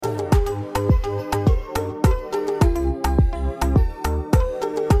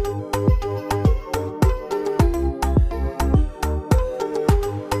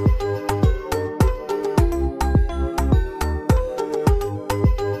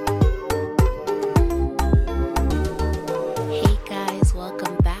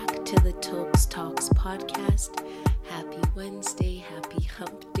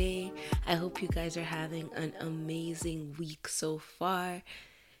hope you guys are having an amazing week so far.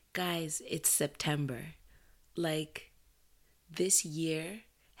 Guys, it's September. Like, this year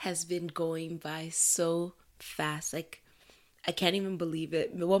has been going by so fast. Like, I can't even believe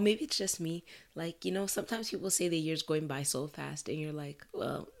it. Well, maybe it's just me. Like, sometimes people say the year's going by so fast, and you're like,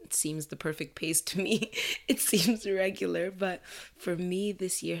 well, it seems the perfect pace to me. It seems regular. But for me,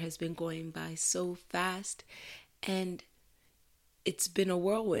 this year has been going by so fast, and it's been a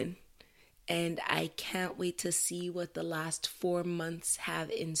whirlwind. And I can't wait to see what the last 4 months have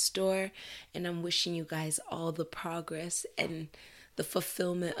in store. And I'm wishing you guys all the progress and the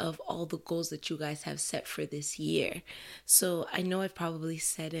fulfillment of all the goals that you guys have set for this year. So I know I've probably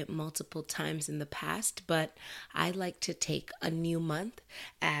said it multiple times in the past, but I like to take a new month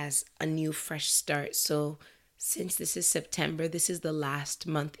as a new fresh start. So since this is September, this is the last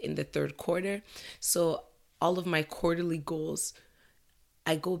month in the third quarter. So all of my quarterly goals,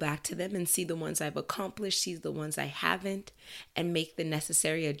 I go back to them and see the ones I've accomplished, see the ones I haven't, and make the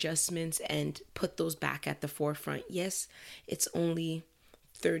necessary adjustments and put those back at the forefront. Yes, it's only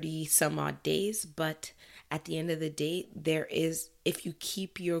 30 some odd days, but at the end of the day, if you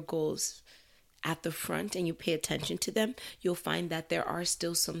keep your goals at the front and you pay attention to them, you'll find that there are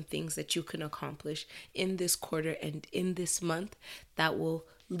still some things that you can accomplish in this quarter and in this month that will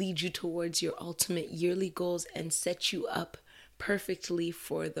lead you towards your ultimate yearly goals and set you up perfectly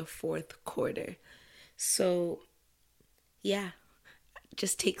for the fourth quarter. So, yeah,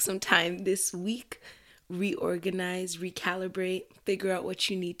 just take some time this week, reorganize, recalibrate, figure out what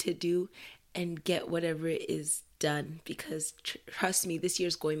you need to do, and get whatever it is done. Because trust me, this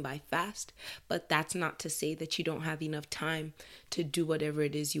year's going by fast, but that's not to say that you don't have enough time to do whatever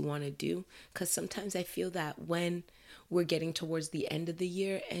it is you want to do. Because sometimes I feel that when we're getting towards the end of the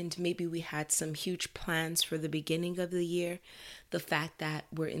year and maybe we had some huge plans for the beginning of the year, the fact that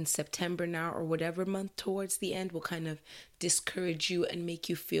we're in September now or whatever month towards the end will kind of discourage you and make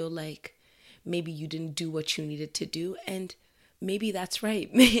you feel like maybe you didn't do what you needed to do. And maybe that's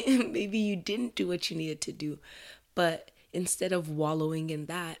right. Maybe you didn't do what you needed to do. But instead of wallowing in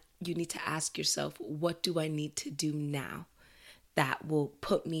that, you need to ask yourself, what do I need to do now that will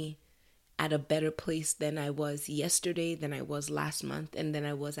put me at a better place than I was yesterday, than I was last month, and than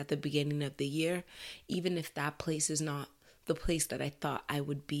I was at the beginning of the year, even if that place is not the place that I thought I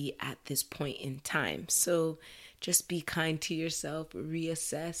would be at this point in time. So just be kind to yourself,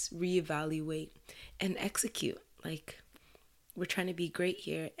 reassess, reevaluate, and execute. Like, we're trying to be great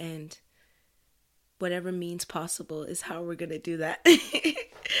here, and whatever means possible is how we're going to do that.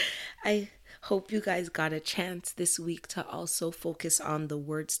 I hope you guys got a chance this week to also focus on the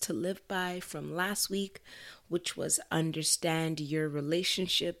words to live by from last week, which was understand your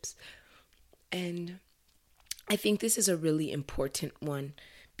relationships. And I think this is a really important one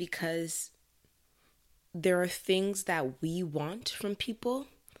because there are things that we want from people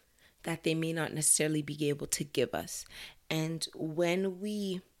that they may not necessarily be able to give us. And when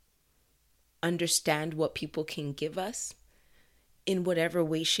we understand what people can give us, in whatever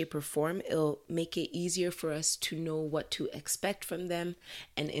way, shape, or form, it'll make it easier for us to know what to expect from them,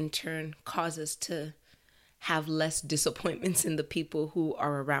 and in turn cause us to have less disappointments in the people who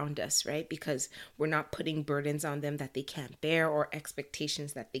are around us, right? Because we're not putting burdens on them that they can't bear or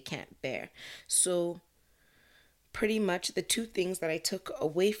expectations that they can't bear. So pretty much the two things that I took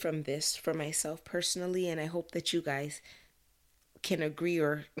away from this for myself personally, and I hope that you guys can agree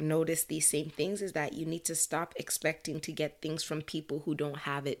or notice these same things, is that you need to stop expecting to get things from people who don't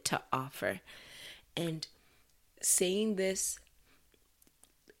have it to offer. And saying this,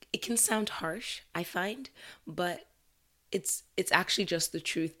 it can sound harsh, I find, but it's actually just the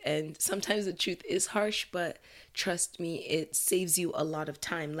truth. And sometimes the truth is harsh, but trust me, it saves you a lot of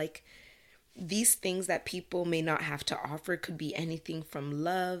time. Like, these things that people may not have to offer could be anything from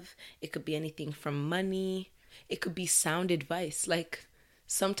love, it could be anything from money, it could be sound advice. Like,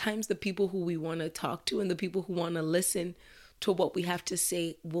 sometimes the people who we want to talk to and the people who want to listen to what we have to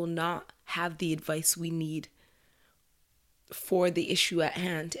say will not have the advice we need for the issue at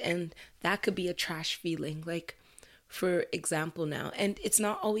hand. And that could be a trash feeling. Like, for example now, and it's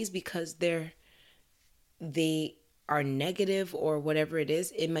not always because they are negative or whatever it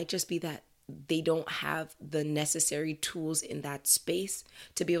is. It might just be that they don't have the necessary tools in that space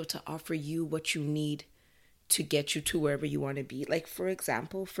to be able to offer you what you need to get you to wherever you want to be. Like, for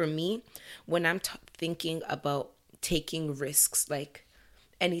example, for me, when I'm thinking about taking risks, like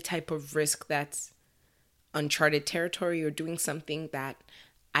any type of risk that's uncharted territory or doing something that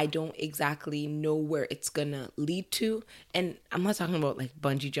I don't exactly know where it's gonna lead to, and I'm not talking about like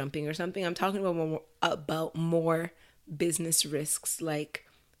bungee jumping or something. I'm talking about more business risks, like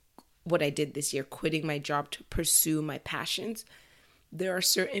what I did this year, quitting my job to pursue my passions. There are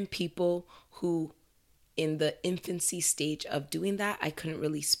certain people who, in the infancy stage of doing that, I couldn't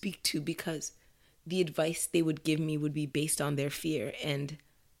really speak to because the advice they would give me would be based on their fear. And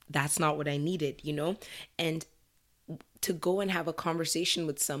that's not what I needed, you know? And to go and have a conversation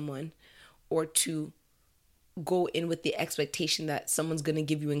with someone, or to go in with the expectation that someone's going to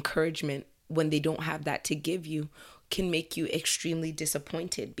give you encouragement when they don't have that to give you, can make you extremely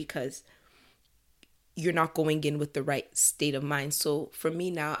disappointed because you're not going in with the right state of mind. So for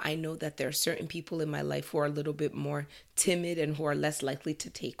me now, I know that there are certain people in my life who are a little bit more timid and who are less likely to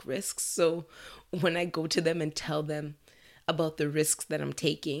take risks. So when I go to them and tell them about the risks that I'm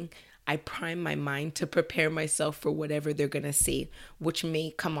taking, I prime my mind to prepare myself for whatever they're going to say, which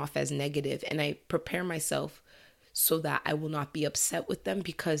may come off as negative. And I prepare myself so that I will not be upset with them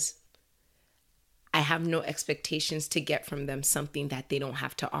because I have no expectations to get from them something that they don't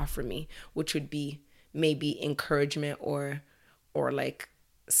have to offer me, which would be maybe encouragement or like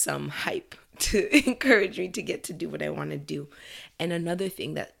some hype to encourage me to get to do what I want to do. And another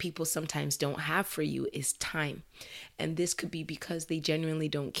thing that people sometimes don't have for you is time. And this could be because they genuinely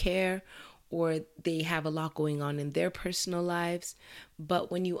don't care, or they have a lot going on in their personal lives.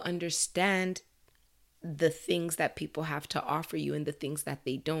 But when you understand the things that people have to offer you and the things that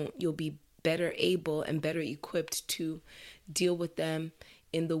they don't, you'll be better able and better equipped to deal with them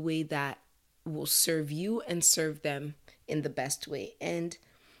in the way that will serve you and serve them in the best way. And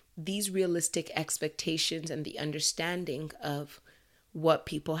these realistic expectations and the understanding of what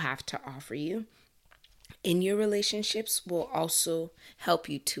people have to offer you in your relationships will also help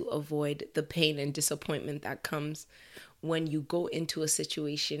you to avoid the pain and disappointment that comes when you go into a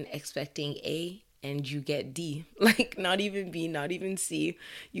situation expecting A and you get D, like not even B, not even C.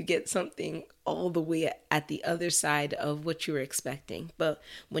 You get something all the way at the other side of what you were expecting. But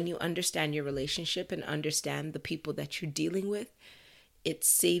when you understand your relationship and understand the people that you're dealing with, it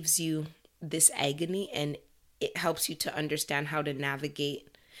saves you this agony, and it helps you to understand how to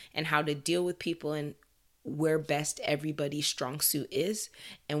navigate and how to deal with people, and where best everybody's strong suit is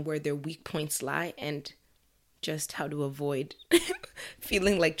and where their weak points lie, and just how to avoid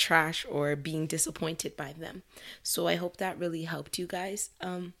feeling like trash or being disappointed by them. So I hope that really helped you guys.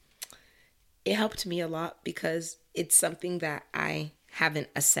 It helped me a lot because it's something that I haven't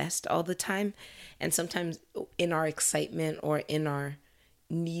assessed all the time. And sometimes in our excitement or in our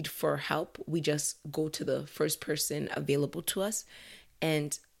need for help, we just go to the first person available to us,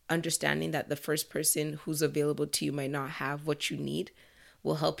 and understanding that the first person who's available to you might not have what you need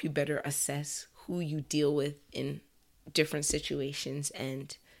will help you better assess who you deal with in different situations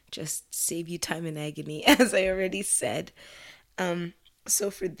and just save you time and agony, as I already said.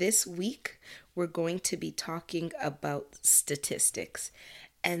 So for this week, we're going to be talking about statistics.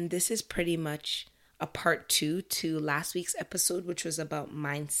 And this is pretty much a part 2 to last week's episode, which was about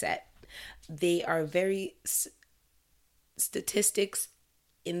mindset. They are very statistics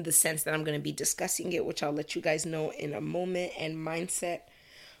in the sense that I'm going to be discussing it, which I'll let you guys know in a moment, and mindset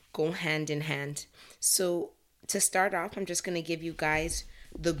go hand in hand. So to start off, I'm just going to give you guys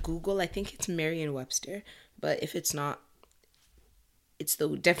the Google, I think it's Merriam-Webster, but if it's not, it's the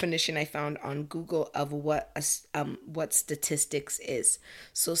definition I found on Google of what statistics is.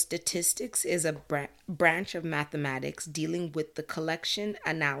 So statistics is a branch of mathematics dealing with the collection,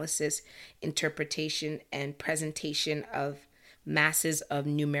 analysis, interpretation, and presentation of masses of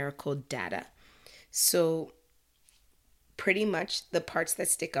numerical data. So pretty much the parts that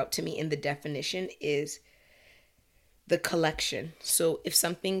stick out to me in the definition is the collection. So if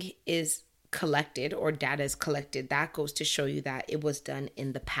something is collected or data is collected, that goes to show you that it was done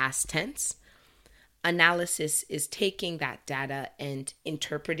in the past tense. Analysis is taking that data and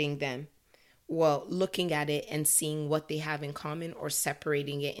interpreting them, well, looking at it and seeing what they have in common or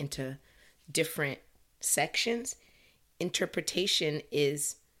separating it into different sections. Interpretation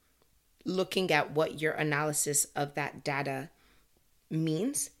is looking at what your analysis of that data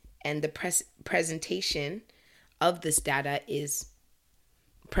means, and the presentation of this data is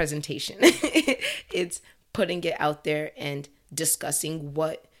presentation. It's putting it out there and discussing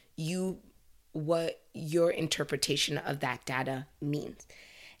what your interpretation of that data means.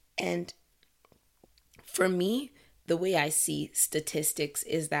 And for me, the way I see statistics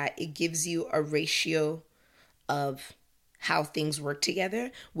is that it gives you a ratio of how things work together,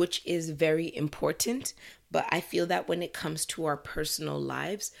 which is very important. But I feel that when it comes to our personal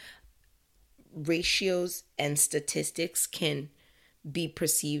lives, ratios and statistics can be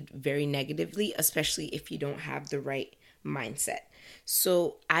perceived very negatively, especially if you don't have the right mindset.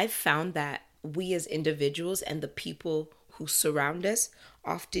 So I've found that we as individuals and the people who surround us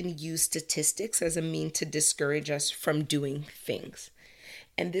often use statistics as a mean to discourage us from doing things.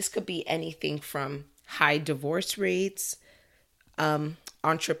 And this could be anything from high divorce rates,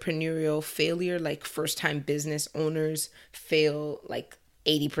 entrepreneurial failure, like first time business owners fail like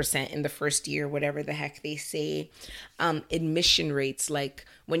 80% in the first year, whatever the heck they say. Admission rates, like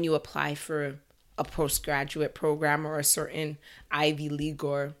when you apply for a postgraduate program or a certain Ivy League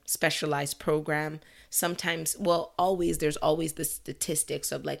or specialized program, sometimes, well, always, there's always the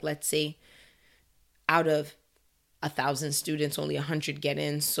statistics of like, let's say out of 1,000 students, only 100 get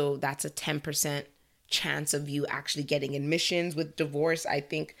in. So that's a 10% chance of you actually getting admissions. With divorce, I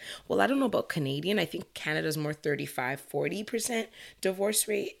think, well, I don't know about Canadian. I think Canada's more 35-40% divorce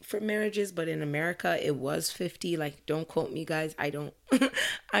rate for marriages, but in America it was 50. Like, don't quote me, guys. I don't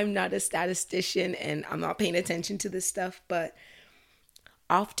I'm not a statistician and I'm not paying attention to this stuff, but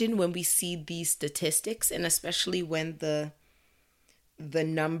often when we see these statistics, and especially when the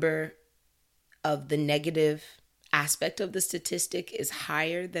number of the negative aspect of the statistic is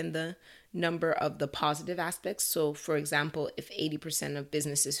higher than the number of the positive aspects. So for example, if 80% of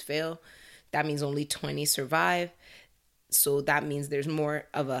businesses fail, that means only 20 survive. So that means there's more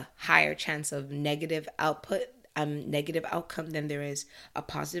of a higher chance of negative outcome than there is a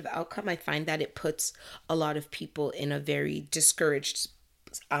positive outcome. I find that it puts a lot of people in a very discouraged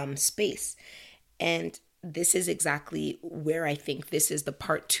space. And this is exactly where I think this is the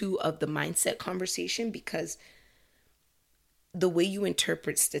part 2 of the mindset conversation, because the way you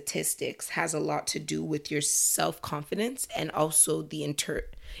interpret statistics has a lot to do with your self-confidence and also the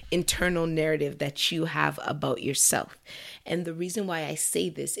internal narrative that you have about yourself. And the reason why I say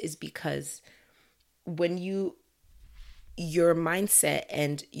this is because when your mindset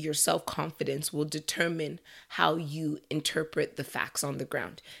and your self-confidence will determine how you interpret the facts on the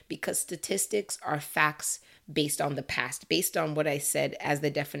ground, because statistics are facts based on the past. Based on what I said as the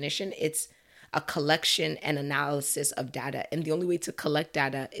definition, it's a collection and analysis of data. And the only way to collect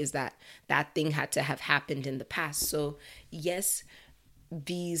data is that that thing had to have happened in the past. So yes,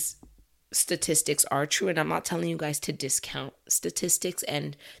 these statistics are true. And I'm not telling you guys to discount statistics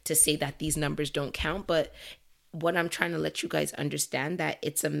and to say that these numbers don't count. But what I'm trying to let you guys understand, that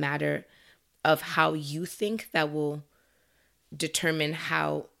it's a matter of how you think that will determine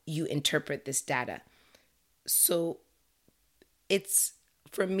how you interpret this data. So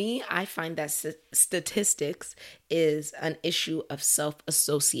for me, I find that statistics is an issue of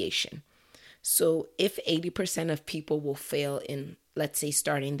self-association. So if 80% of people will fail in, let's say,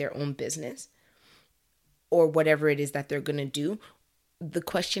 starting their own business or whatever it is that they're going to do, the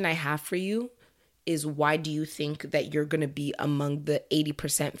question I have for you is, why do you think that you're going to be among the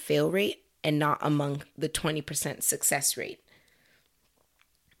 80% fail rate and not among the 20% success rate?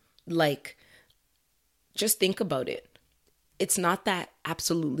 Like, just think about it. It's not that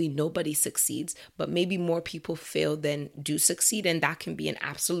absolutely nobody succeeds, but maybe more people fail than do succeed. And that can be an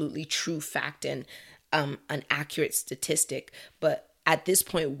absolutely true fact and an accurate statistic. But at this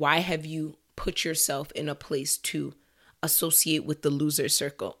point, why have you put yourself in a place to associate with the loser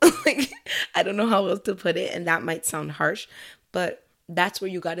circle? Like, I don't know how else to put it. And that might sound harsh, but that's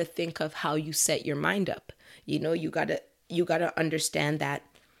where you got to think of how you set your mind up. You know, you got to understand that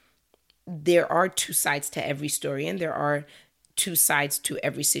there are two sides to every story, and there are two sides to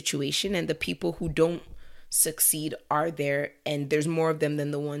every situation, and the people who don't succeed are there, and there's more of them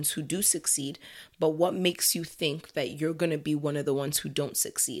than the ones who do succeed. But what makes you think that you're going to be one of the ones who don't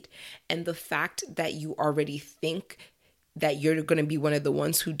succeed? And the fact that you already think that you're going to be one of the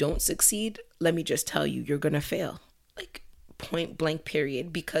ones who don't succeed, let me just tell you, you're going to fail. Like, point blank,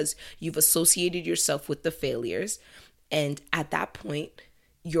 period, because you've associated yourself with the failures. And at that point,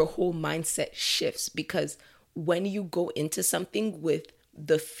 your whole mindset shifts, because when you go into something with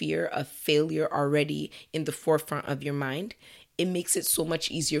the fear of failure already in the forefront of your mind, it makes it so much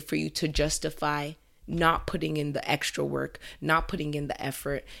easier for you to justify not putting in the extra work, not putting in the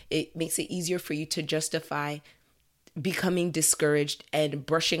effort. It makes it easier for you to justify becoming discouraged and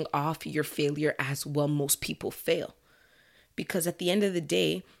brushing off your failure as, well, most people fail. Because at the end of the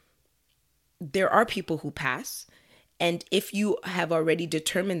day, there are people who pass. And if you have already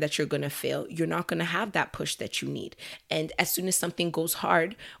determined that you're going to fail, you're not going to have that push that you need. And as soon as something goes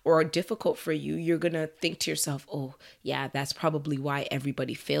hard or difficult for you, you're going to think to yourself, oh, yeah, that's probably why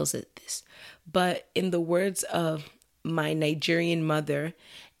everybody fails at this. But in the words of my Nigerian mother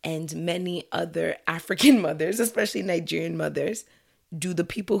and many other African mothers, especially Nigerian mothers, do the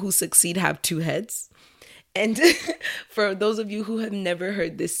people who succeed have two heads? And for those of you who have never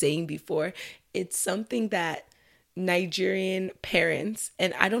heard this saying before, it's something that Nigerian parents,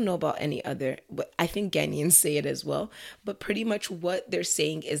 and I don't know about any other, but I think Ghanaians say it as well. But pretty much what they're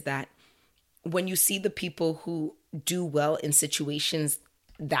saying is that when you see the people who do well in situations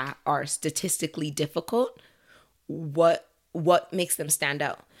that are statistically difficult, what makes them stand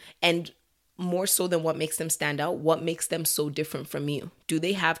out? And more so than what makes them stand out, what makes them so different from you? Do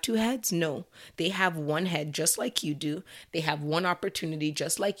they have two heads? No. They have one head just like you do. They have one opportunity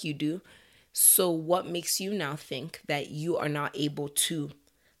just like you do. So what makes you now think that you are not able to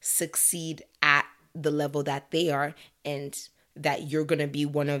succeed at the level that they are, and that you're going to be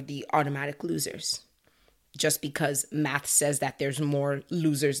one of the automatic losers just because math says that there's more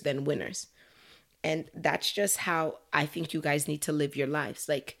losers than winners? And that's just how I think you guys need to live your lives.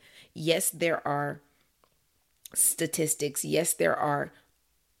 Like, yes, there are statistics. Yes, there are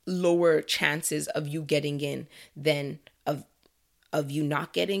lower chances of you getting in than of you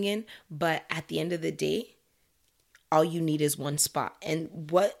not getting in. But at the end of the day, all you need is one spot.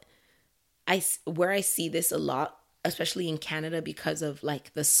 And where I see this a lot, especially in Canada, because of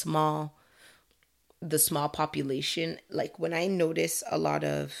like the small population, like when I notice a lot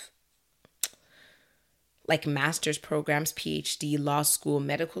of like master's programs, PhD, law school,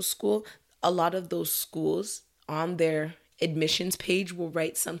 medical school, a lot of those schools on their admissions page will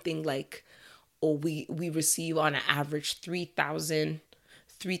write something like, oh, we receive on an average 3,000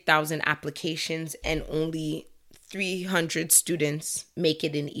 applications and only 300 students make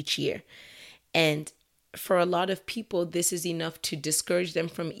it in each year. And for a lot of people, this is enough to discourage them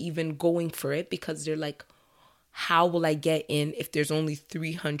from even going for it, because they're like, how will I get in if there's only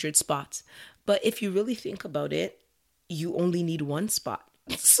 300 spots? But if you really think about it, you only need one spot.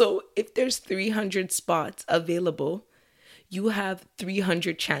 So if there's 300 spots available, you have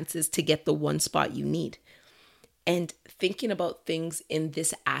 300 chances to get the one spot you need. And thinking about things in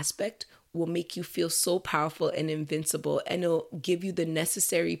this aspect will make you feel so powerful and invincible, and it'll give you the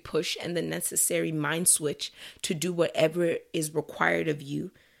necessary push and the necessary mind switch to do whatever is required of you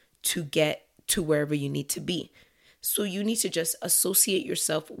to get to wherever you need to be. So you need to just associate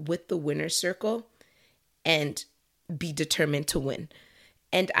yourself with the winner's circle and be determined to win.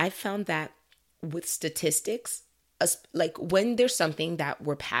 And I found that with statistics, like when there's something that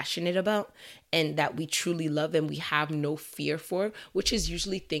we're passionate about and that we truly love and we have no fear for, which is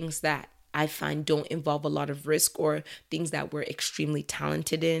usually things that I find don't involve a lot of risk, or things that we're extremely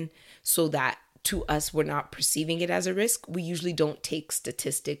talented in, so that to us, we're not perceiving it as a risk, we usually don't take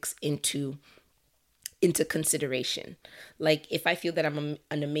statistics into consideration. Like if I feel that I'm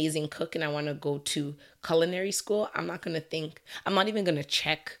an amazing cook and I want to go to culinary school, I'm not even going to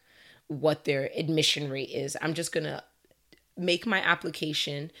check what their admission rate is. I'm just going to make my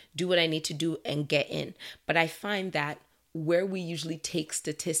application, do what I need to do, and get in. But I find that where we usually take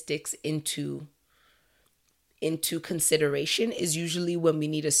statistics into consideration is usually when we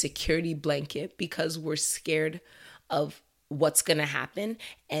need a security blanket, because we're scared of what's going to happen,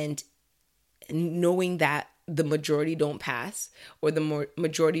 and knowing that the majority don't pass, or the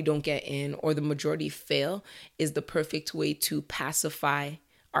majority don't get in, or the majority fail, is the perfect way to pacify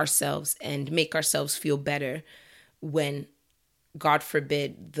ourselves and make ourselves feel better when, God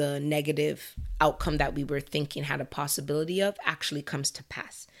forbid, the negative outcome that we were thinking had a possibility of actually comes to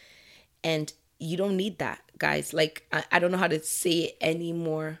pass. And you don't need that, guys. Like, I don't know how to say it any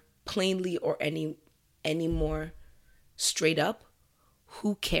more plainly or any more straight up.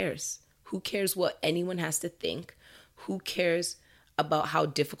 Who cares? Who cares what anyone has to think? Who cares about how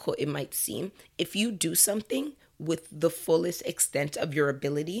difficult it might seem? If you do something with the fullest extent of your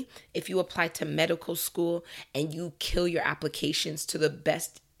ability, if you apply to medical school and you kill your applications to the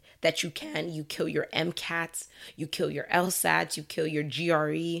best that you can, you kill your MCATs, you kill your LSATs, you kill your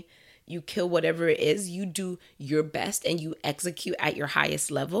GRE, you kill whatever it is, you do your best and you execute at your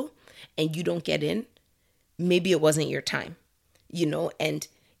highest level, and you don't get in, maybe it wasn't your time, and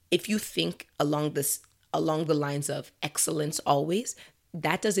if you think along the lines of excellence always,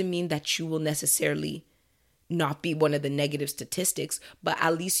 that doesn't mean that you will necessarily not be one of the negative statistics, but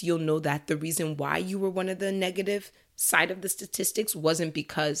at least you'll know that the reason why you were one of the negative side of the statistics wasn't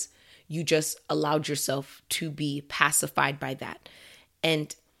because you just allowed yourself to be pacified by that.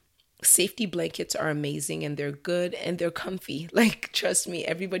 And safety blankets are amazing, and they're good and they're comfy. Like, trust me,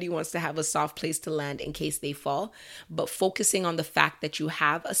 everybody wants to have a soft place to land in case they fall. But focusing on the fact that you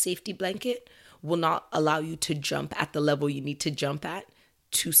have a safety blanket will not allow you to jump at the level you need to jump at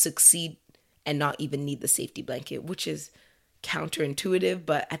to succeed and not even need the safety blanket, which is counterintuitive.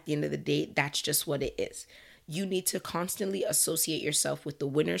 But at the end of the day, that's just what it is. You need to constantly associate yourself with the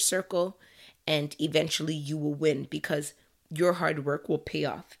winner's circle, and eventually you will win, because your hard work will pay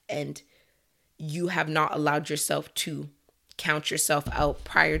off. And you have not allowed yourself to count yourself out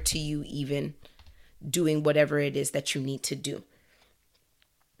prior to you even doing whatever it is that you need to do.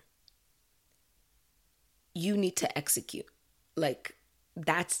 You need to execute. Like,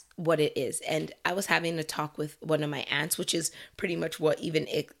 that's what it is. And I was having a talk with one of my aunts, which is pretty much what even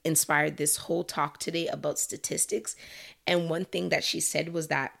inspired this whole talk today about statistics. And one thing that she said was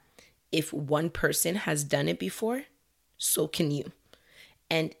that if one person has done it before, so can you.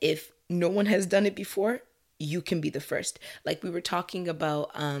 And if no one has done it before, you can be the first. Like, we were talking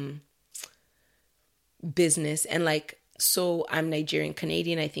about business, and like, so I'm Nigerian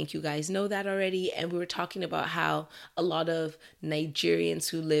Canadian. I think you guys know that already. And we were talking about how a lot of Nigerians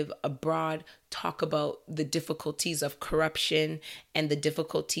who live abroad talk about the difficulties of corruption and the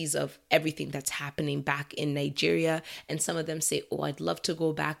difficulties of everything that's happening back in Nigeria. And some of them say, oh, I'd love to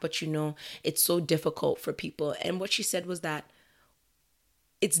go back, but it's so difficult for people. And what she said was that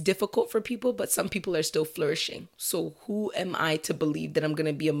it's difficult for people, but some people are still flourishing. So who am I to believe that I'm going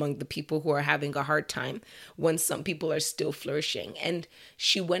to be among the people who are having a hard time when some people are still flourishing? And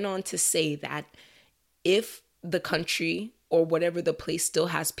she went on to say that if the country or whatever the place still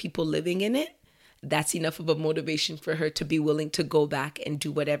has people living in it, that's enough of a motivation for her to be willing to go back and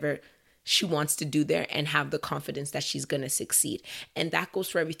do whatever she wants to do there and have the confidence that she's going to succeed. And that goes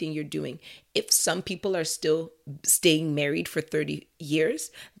for everything you're doing. If some people are still staying married for 30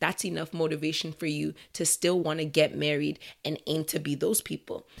 years, that's enough motivation for you to still want to get married and aim to be those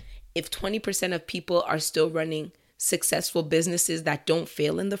people. If 20% of people are still running successful businesses that don't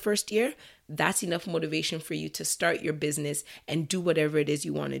fail in the first year, that's enough motivation for you to start your business and do whatever it is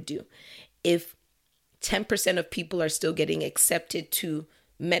you want to do. If 10% of people are still getting accepted to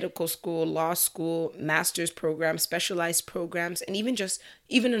medical school, law school, master's programs, specialized programs, and even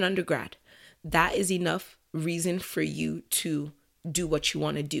an undergrad, that is enough reason for you to do what you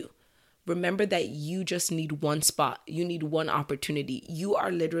want to do. Remember that you just need one spot. You need one opportunity. You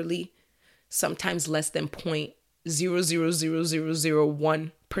are literally sometimes less than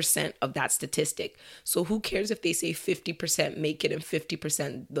 0.00001% of that statistic. So who cares if they say 50% make it and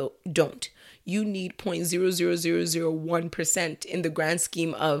 50% don't? You need 0.00001% in the grand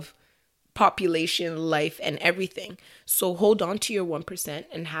scheme of population, life, and everything. So hold on to your 1%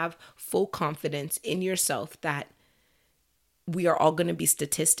 and have full confidence in yourself that we are all going to be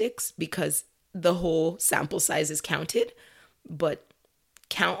statistics because the whole sample size is counted. But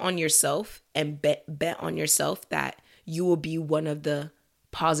count on yourself and bet on yourself that you will be one of the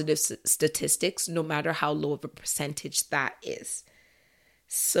positive statistics, no matter how low of a percentage that is.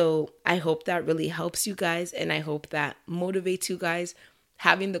 So I hope that really helps you guys, and I hope that motivates you guys.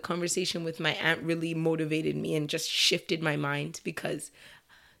 Having the conversation with my aunt really motivated me and just shifted my mind, because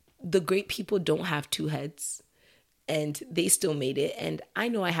the great people don't have two heads and they still made it. And I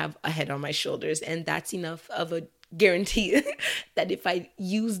know I have a head on my shoulders, and that's enough of a guarantee that if I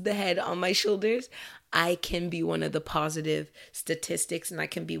use the head on my shoulders, I can be one of the positive statistics, and I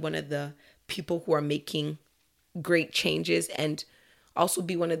can be one of the people who are making great changes, and also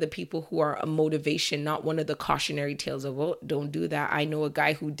be one of the people who are a motivation, not one of the cautionary tales of, oh, don't do that. I know a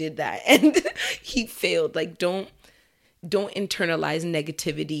guy who did that and he failed. Like, don't internalize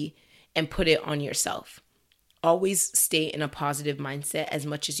negativity and put it on yourself. Always stay in a positive mindset as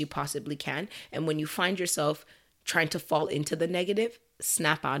much as you possibly can. And when you find yourself trying to fall into the negative,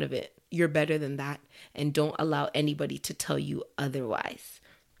 snap out of it. You're better than that. And don't allow anybody to tell you otherwise.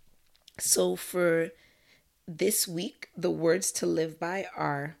 So for this week, the words to live by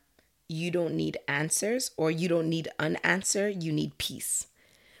are: you don't need answers, or you don't need an answer, you need peace.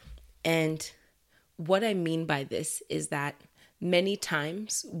 And what I mean by this is that many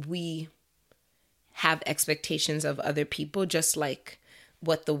times we have expectations of other people, just like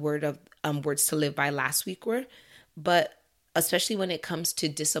what the words to live by last week were. But especially when it comes to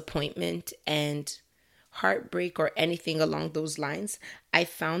disappointment and heartbreak or anything along those lines, I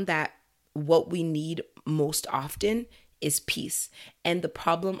found that what we need most often is peace. And the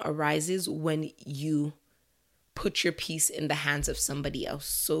problem arises when you put your peace in the hands of somebody else.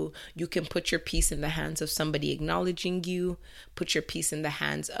 So you can put your peace in the hands of somebody acknowledging you, put your peace in the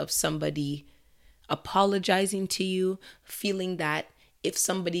hands of somebody apologizing to you, feeling that if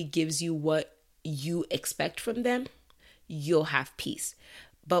somebody gives you what you expect from them, you'll have peace.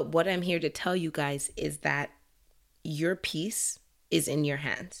 But what I'm here to tell you guys is that your peace is in your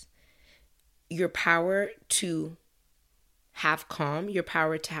hands. Your power to have calm, your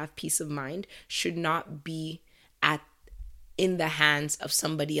power to have peace of mind should not be in the hands of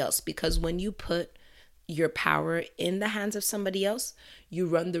somebody else. Because when you put your power in the hands of somebody else, you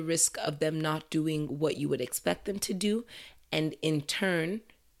run the risk of them not doing what you would expect them to do. And in turn,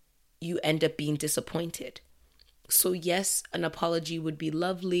 you end up being disappointed. So yes, an apology would be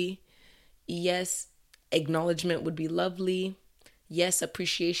lovely. Yes, acknowledgement would be lovely. Yes,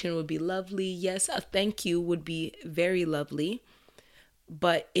 appreciation would be lovely. Yes, a thank you would be very lovely.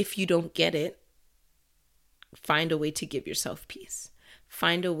 But if you don't get it, find a way to give yourself peace.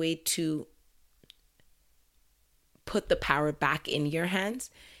 Find a way to put the power back in your hands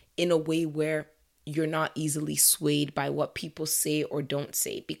in a way where you're not easily swayed by what people say or don't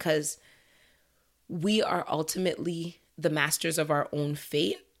say, because we are ultimately the masters of our own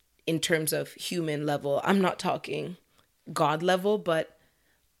fate in terms of human level. I'm not talking God level, but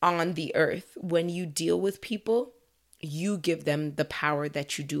on the earth, when you deal with people, you give them the power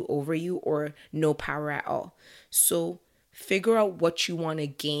that you do over you, or no power at all. So figure out what you want to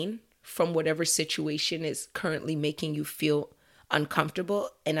gain from whatever situation is currently making you feel uncomfortable.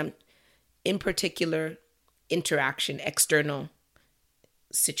 And I'm in particular interaction, external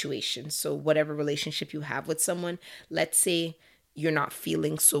situation. So whatever relationship you have with someone, let's say you're not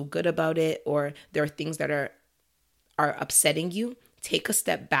feeling so good about it, or there are things that are upsetting you. Take a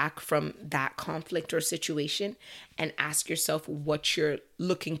step back from that conflict or situation and ask yourself what you're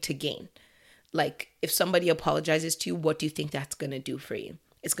looking to gain. Like, if somebody apologizes to you, what do you think that's going to do for you?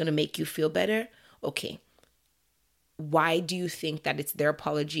 It's going to make you feel better? Okay. Why do you think that it's their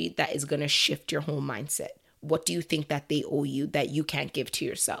apology that is going to shift your whole mindset? What do you think that they owe you that you can't give to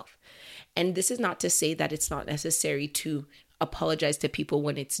yourself? And this is not to say that it's not necessary to apologize to people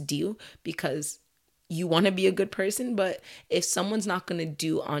when it's due, because you want to be a good person. But if someone's not going to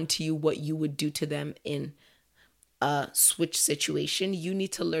do onto you what you would do to them in a switch situation, you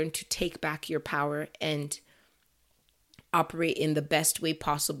need to learn to take back your power and operate in the best way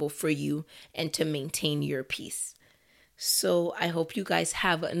possible for you and to maintain your peace. So I hope you guys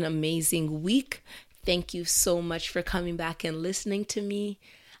have an amazing week. Thank you so much for coming back and listening to me.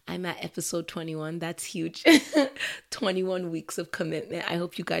 I'm at episode 21. That's huge. 21 weeks of commitment. I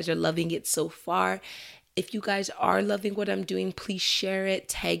hope you guys are loving it so far. If you guys are loving what I'm doing, please share it.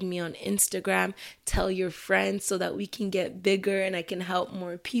 Tag me on Instagram. Tell your friends so that we can get bigger and I can help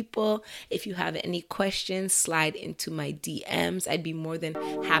more people. If you have any questions, slide into my DMs. I'd be more than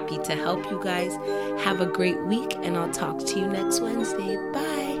happy to help you guys. Have a great week, and I'll talk to you next Wednesday.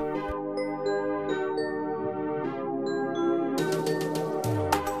 Bye.